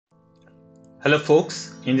Hello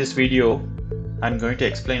folks, in this video I'm going to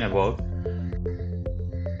explain about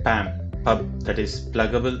PAM, that is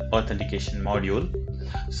Pluggable Authentication Module.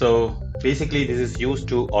 So basically this is used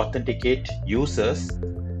to authenticate users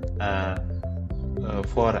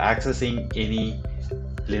for accessing any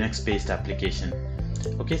Linux based application.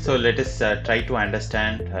 Okay, so let us try to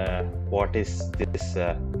understand what is this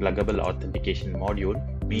Pluggable Authentication Module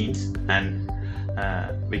means, and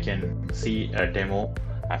we can see a demo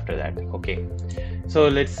after that. Okay, so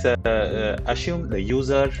let's assume the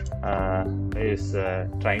user is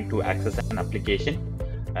trying to access an application.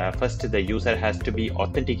 First, the user has to be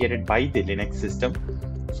authenticated by the Linux system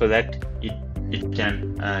so that it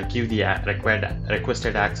can give the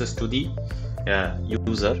requested access to the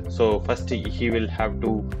user. So first he will have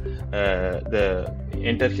to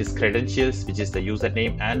enter his credentials, which is the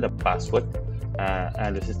username and the password,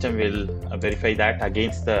 and the system will verify that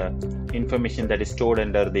against the information that is stored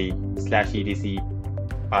under the /etc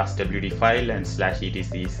passwd file and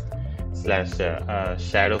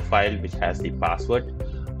 /etc/shadow file, which has the password.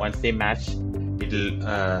 Once they match, it will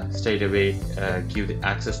straight away give the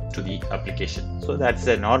access to the application. So that's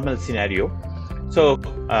a normal scenario. So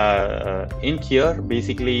in here,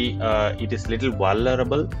 basically it is little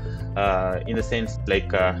vulnerable in the sense like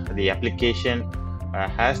the application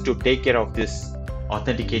has to take care of this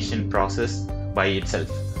authentication process by itself.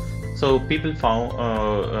 So people found,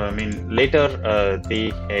 later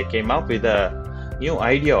they came up with a new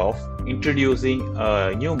idea of introducing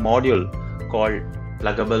a new module called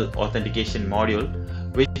Pluggable Authentication Module,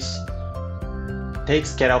 which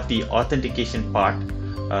takes care of the authentication part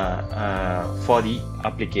for the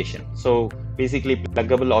application. So basically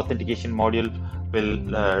Pluggable Authentication Module will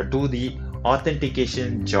do the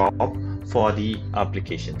authentication job for the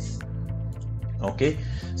applications. Okay,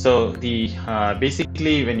 so the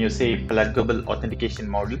basically when you say Pluggable Authentication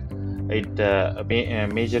Module, it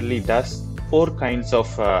majorly does four kinds of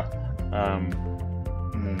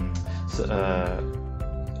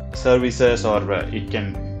services, or it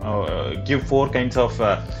can give four kinds of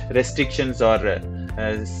restrictions or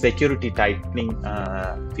security tightening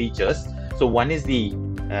features. So one is the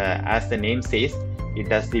as the name says, it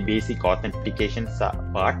does the basic authentication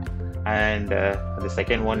part, and the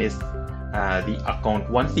second one is the account.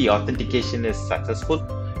 Once the authentication is successful,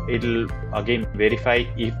 it will again verify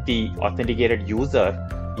if the authenticated user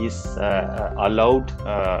is allowed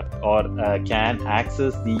or can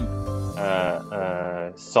access the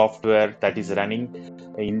software that is running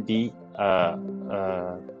in the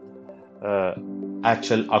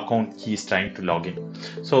actual account he is trying to log in.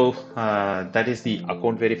 So that is the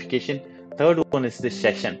account verification. Third one is the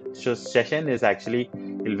session. So session is actually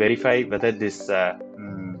will verify whether this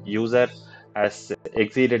user has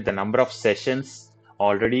exceeded the number of sessions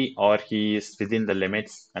already, or he is within the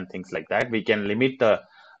limits and things like that. We can limit the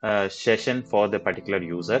session for the particular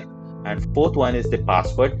user. And fourth one is the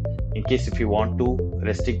password. In case if you want to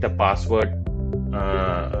restrict the password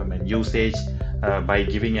usage by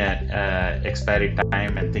giving a expiry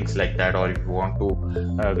time and things like that, or if you want to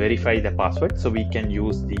verify the password, so we can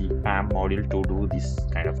use the PAM module to do this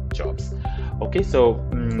kind of jobs. Okay, so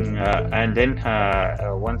and then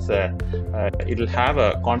once it will have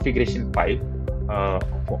a configuration file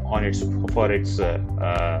for its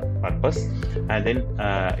purpose, and then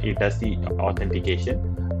it does the authentication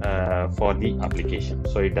for the application.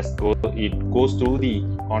 So it goes through the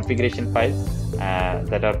configuration file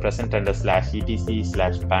that are present under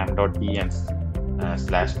 /etc/pam.d and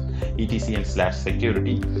 /etc and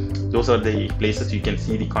 /security. Those are the places you can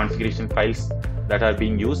see the configuration files that are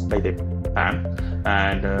being used by the PAM,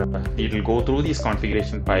 and it will go through this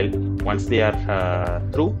configuration file. Once they are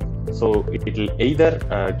through, so it will either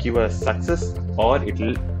give a success or it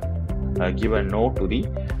will give a no to the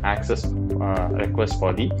access request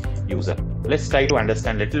for the user. Let's try to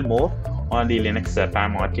understand a little more on the Linux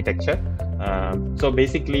PAM architecture. So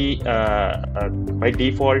basically by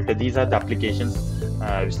default, these are the applications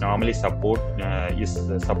which normally is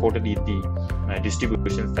supported in the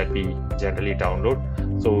distributions that we generally download.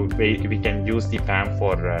 So we can use the PAM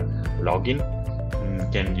for login,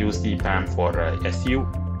 can use the PAM for SU,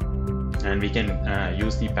 and we can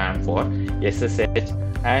use the PAM for SSH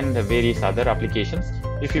and various other applications.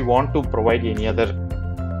 If you want to provide any other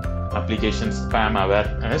applications PAM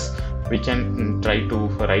awareness, we can try to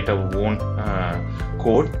write our own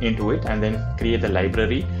code into it and then create the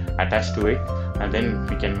library attached to it, and then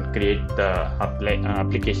we can create the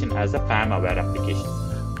application as a PAM aware application.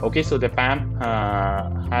 Okay, so the PAM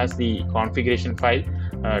has the configuration file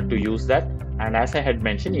to use that, and as I had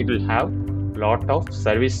mentioned, it will have lot of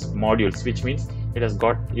service modules, which means it is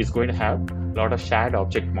going to have lot of shared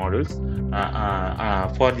object modules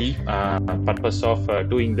for the purpose of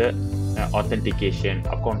doing the authentication,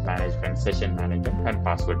 account management, session management, and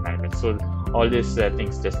password management. So all these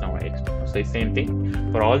things just now I explained. So the same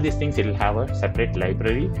thing for all these things, it will have a separate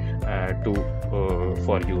library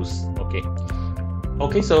for use.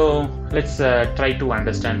 Okay, so let's try to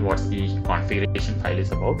understand what the configuration file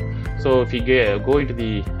is about. So if you go into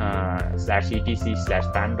the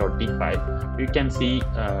 /etc/pam.d file, you can see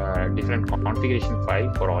different configuration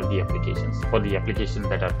file for all the applications, for the applications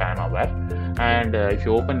that are PAM aware. And if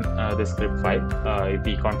you open the script file,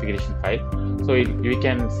 the configuration file, so you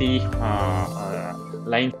can see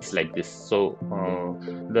lines like this. So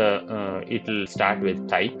it will start with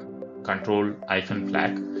type,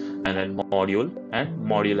 control-flag, and then module and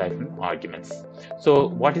module-arguments. So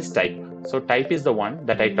what is type? So type is the one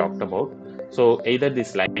that I talked about. So either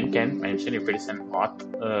this line can mention if it is an auth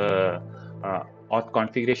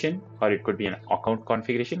configuration, or it could be an account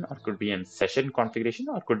configuration, or it could be a session configuration,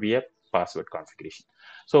 or it could be a password configuration.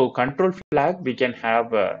 So control flag, we can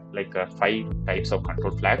have 5 types of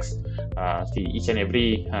control flags. See, each and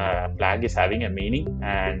every flag is having a meaning,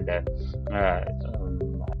 and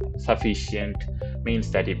sufficient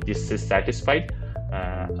means that if this is satisfied,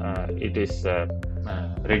 it is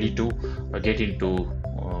ready to get into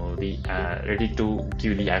ready to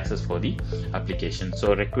give the access for the application.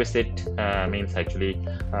 So requisite means actually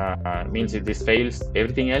means if this fails,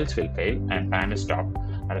 everything else will fail, and PAM is stopped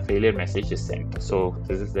and a failure message is sent. So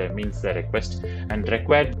this is means the request, and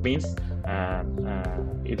required means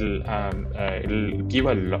it'll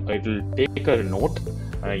take a note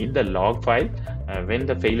in the log file when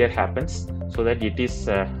the failure happens, so that it is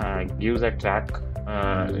gives a track.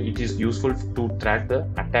 It is useful to track the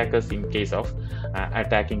attackers in case of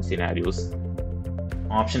attacking scenarios.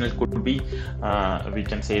 Optional could be, we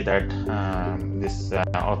can say that this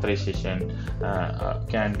authorization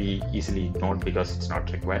can be easily ignored because it's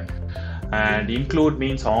not required. And include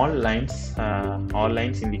means all lines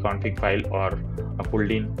in the config file are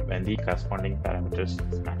pulled in when the corresponding parameters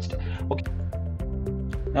is matched. Okay.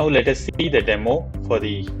 Now let us see the demo for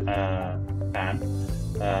the PAM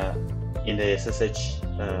in the SSH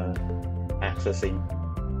accessing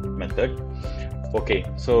method. Okay,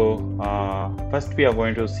 so first we are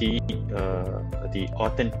going to see the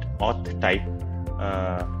auth type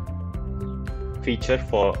feature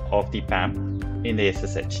of the PAM in the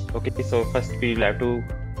SSH. Okay, so first we will have to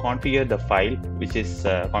configure the file, which is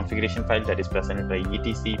configuration file that is present in the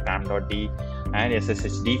etc pam.d and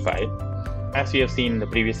sshd file. As we have seen in the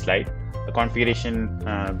previous slide, the configuration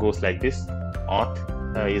goes like this. Auth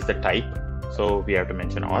is the type, so we have to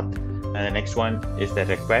mention auth. And the next one is the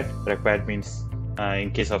required. Required means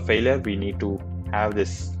in case of failure, we need to have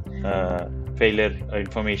this failure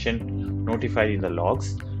information notified in the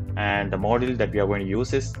logs. And the module that we are going to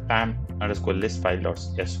use is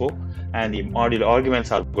pam_list_file.so, and the module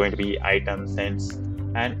arguments are going to be item, sense,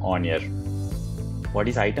 and onYear. What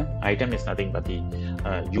is item? Item is nothing but the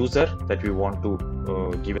user that we want to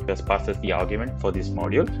pass as the argument for this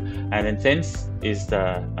module. And then sense is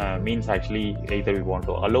the means actually either we want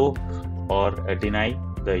to allow or deny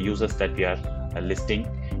the users that we are listing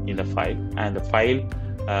in the file. And the file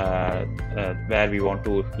where we want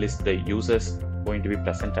to list the users going to be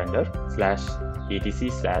present under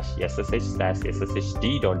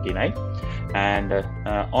 /etc/ssh/sshd.deny. And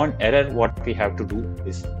on error, what we have to do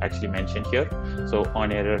is actually mentioned here. So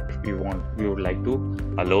on error, we would like to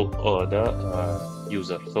allow the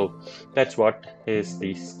user. So that's what is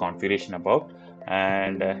this configuration about.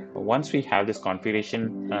 And once we have this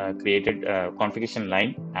configuration created, configuration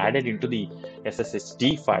line added into the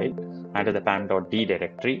SSHD file under the pam.d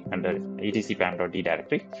directory, under etc pam.d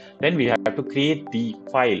directory, then we have to create the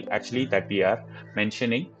file actually that we are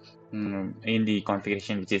mentioning in the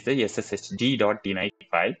configuration, which is the sshd.deny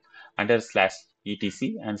file under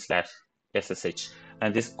 /etc and /ssh.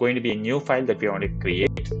 And this is going to be a new file that we want to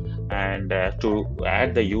create, and to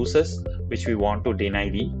add the users which we want to deny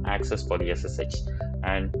the access for the SSH.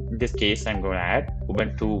 And in this case, I'm going to add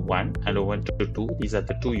Ubuntu 1 and Ubuntu 2. These are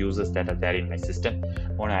the two users that are there in my system.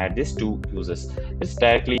 I want to add these two users. Let's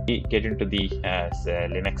directly get into the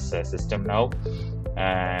Linux system now,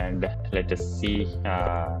 and let us see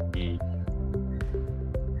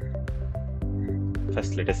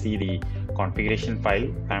first let us see the configuration file,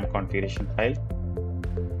 PAM configuration file.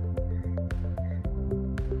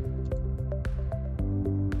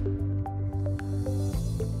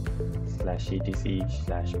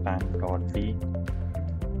 /etc/pam.d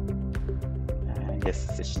and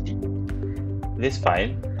sshd. This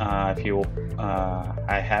file, I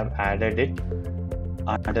have added it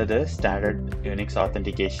under the standard Unix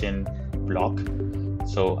authentication block.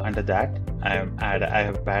 So under that, I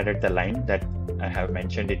have added the line that I have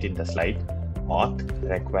mentioned it in the slide, auth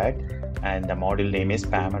required, and the module name is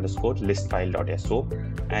PAM underscore listfile.so,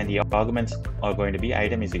 and the arguments are going to be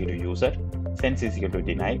item is equal to user, sends is equal to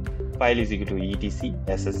deny, file is equal to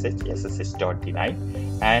etc ssh.deny,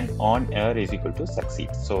 and on error is equal to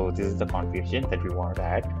succeed. So this is the configuration that we want to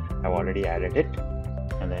add. I've already added it,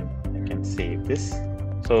 and then I can save this.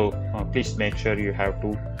 So please make sure you have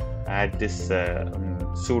to add this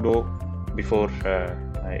sudo before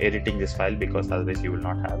editing this file, because otherwise you will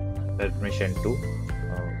not have permission to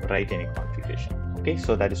write any configuration. Okay,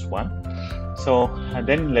 so that is one. So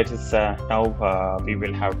then let us now we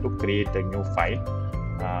will have to create a new file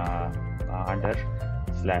under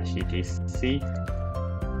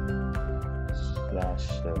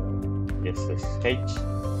 /etc/ssh,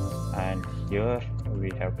 and here we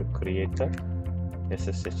have to create the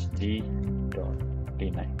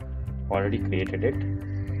sshd.deny. Already created it.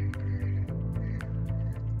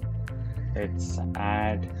 Let's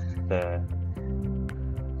add the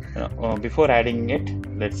before adding it,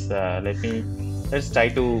 let's try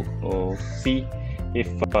to see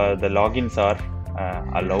if the logins are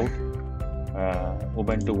allowed.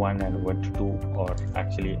 Ubuntu 1 and Ubuntu 2 are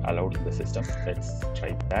actually allowed in the system. Let's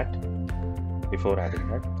try that before adding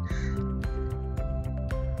that.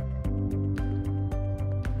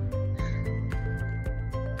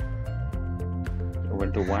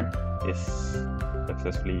 Ubuntu 1 is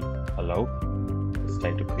successfully allowed. Let's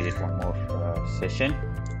try to create one more session.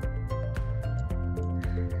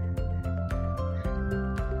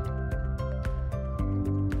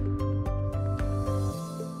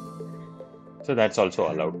 So that's also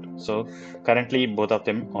allowed. So currently both of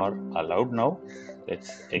them are allowed now.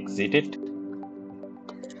 Let's exit it,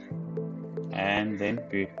 and then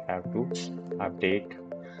we have to update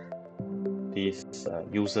these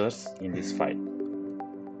users in this file.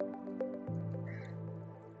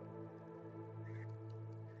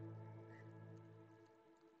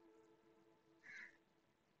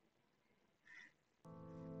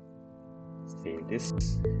 Save this,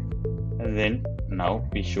 and then now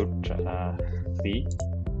we should see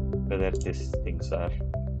whether these things are,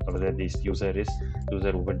 whether this user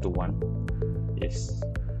Ubuntu 1 is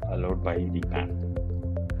allowed by the PAM.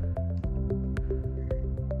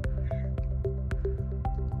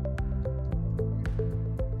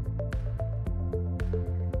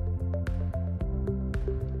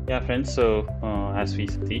 Yeah, friends, so as we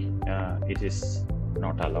see, it is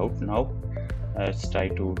not allowed now. Let's try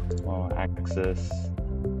to access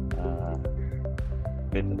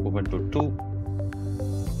with Ubuntu 2.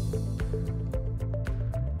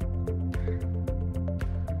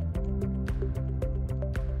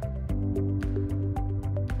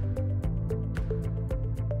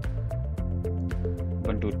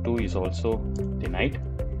 Ubuntu 2 is also denied.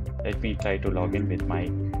 Let me try to log in with my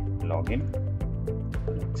login,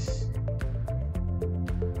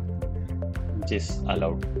 which is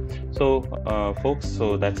allowed. So folks,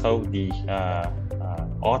 so that's how the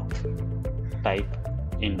auth type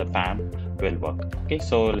in the PAM will work. Okay,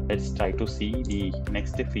 so let's try to see the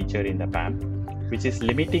next feature in the PAM, which is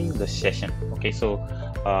limiting the session. Okay, so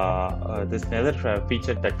this another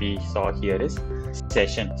feature that we saw here is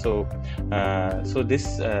session. So so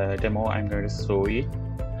this demo I'm going to show it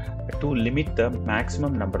to limit the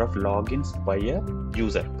maximum number of logins by a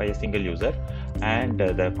user, by a single user, and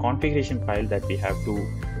the configuration file that we have to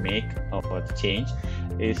make or change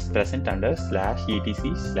is present under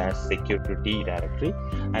 /etc/security directory,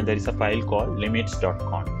 and there is a file called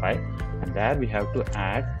limits.conf file, and there we have to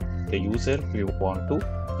add the user we want to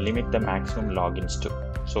limit the maximum logins to.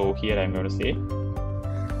 So here I'm going to say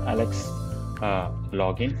Alex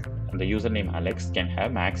login, and the username Alex can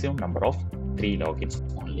have maximum number of 3 logins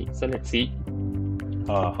only. So let's see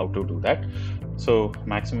how to do that. So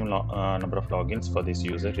maximum number of logins for this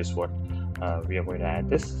user is what we are going to add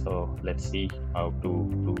this. So let's see how to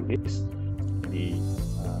do this in the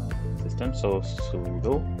system. So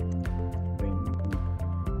sudo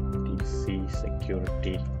dc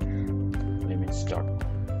security limits.conf.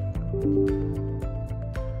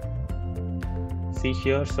 See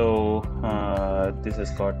here, so this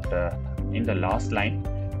has got in the last line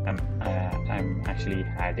I'm actually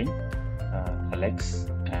adding Alex,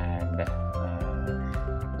 and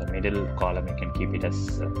the middle column you can keep it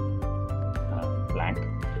as blank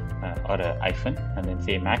or a hyphen, and then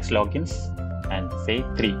say max logins and say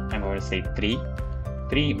 3. I'm going to say 3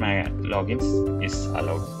 logins is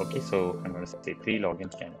allowed. Okay, so I'm going to say 3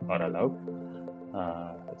 logins are allowed.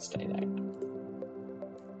 Let's try that.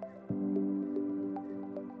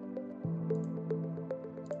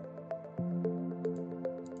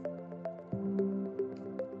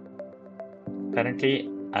 currently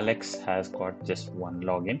Alex has got just one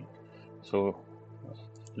login, so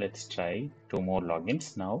let's try 2 more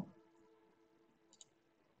logins now.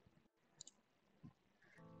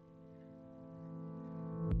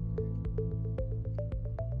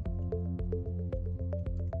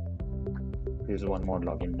 Here's one more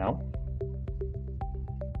login now.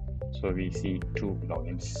 So we see 2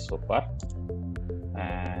 logins so far,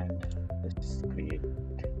 and let's create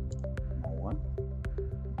more one.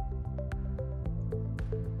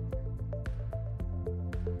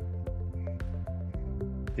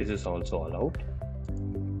 This is also allowed.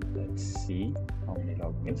 Let's see how many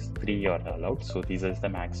logins. 3 are allowed. So this is the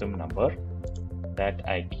maximum number that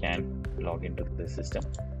I can log into the system.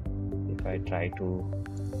 If I try to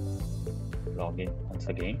log in once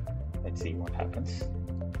again, let's see what happens.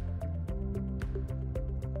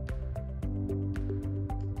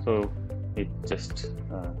 So it just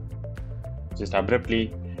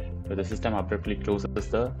abruptly, the system abruptly closes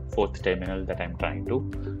the 4th terminal that I'm trying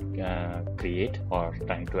to create or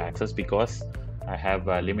trying to access, because I have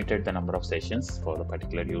limited the number of sessions for the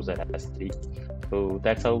particular user as 3. So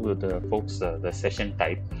that's how the folks the session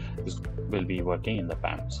type will be working in the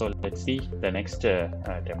PAM. So let's see the next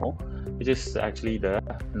demo, which is actually the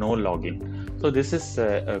no login. So this is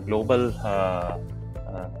a global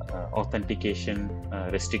authentication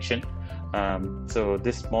restriction. So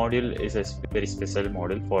this module is a very special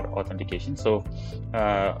module for authentication. So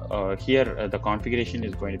here the configuration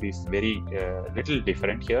is going to be very little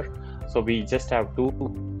different here. So we just have to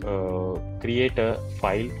create a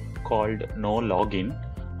file called nologin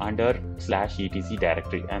under /etc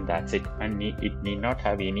directory, and that's it. And it need not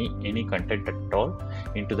have any content at all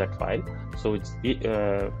into that file. So it's,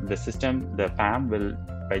 the system, the PAM will,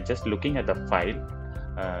 by just looking at the file,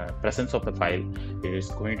 presence of the file, it is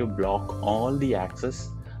going to block all the access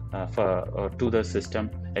to the system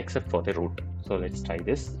except for the root. So let's try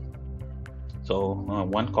this. So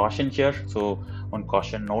one caution here, so one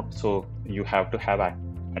caution note, so you have to have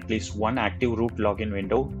at least one active root login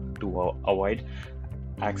window to avoid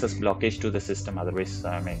access blockage to the system. Otherwise,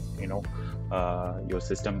 your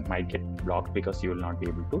system might get blocked because you will not be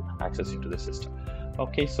able to access into the system.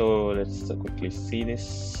 Okay, so let's quickly see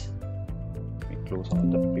this. We close all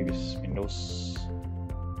the previous windows.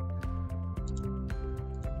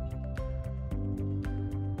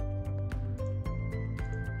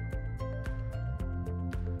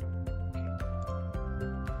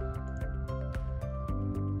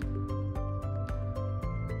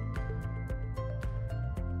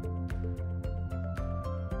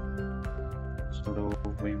 Sudo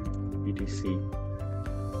vim etc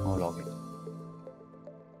no login.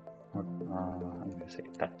 I'm going to say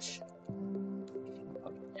touch.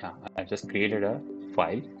 Yeah, I just created a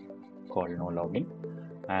file called no login,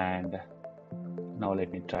 and now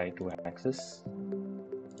let me try to access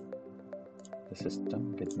the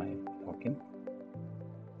system with my login.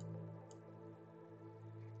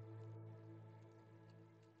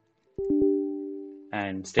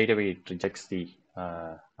 And straight away it rejects the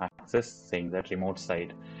access, saying that remote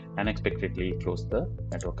site unexpectedly closed the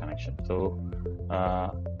network connection. So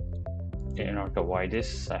in order to avoid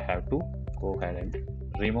this, I have to go ahead and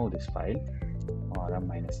remove this file,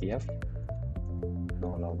 rm-ef no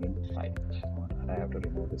login file. I have to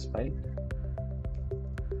remove this file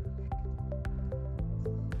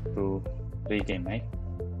to regain my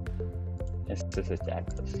SSH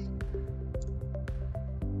access.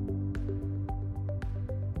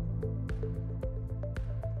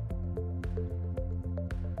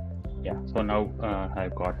 Yeah, so now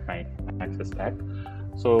I've got my access back.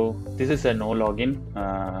 So this is a no login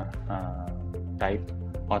type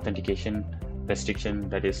authentication restriction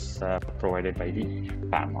that is provided by the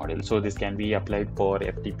PAM module. So this can be applied for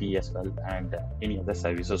FTP as well, and any other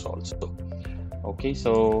services also. Okay,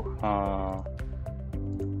 so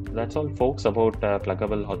that's all folks about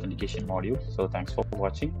Pluggable Authentication Module. So thanks for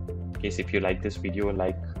watching. In case if you like this video,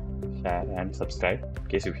 like, share and subscribe. In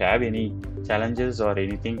case if you have any challenges or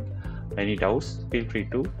anything, any doubts, feel free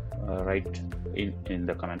to write in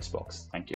the comments box. Thank you.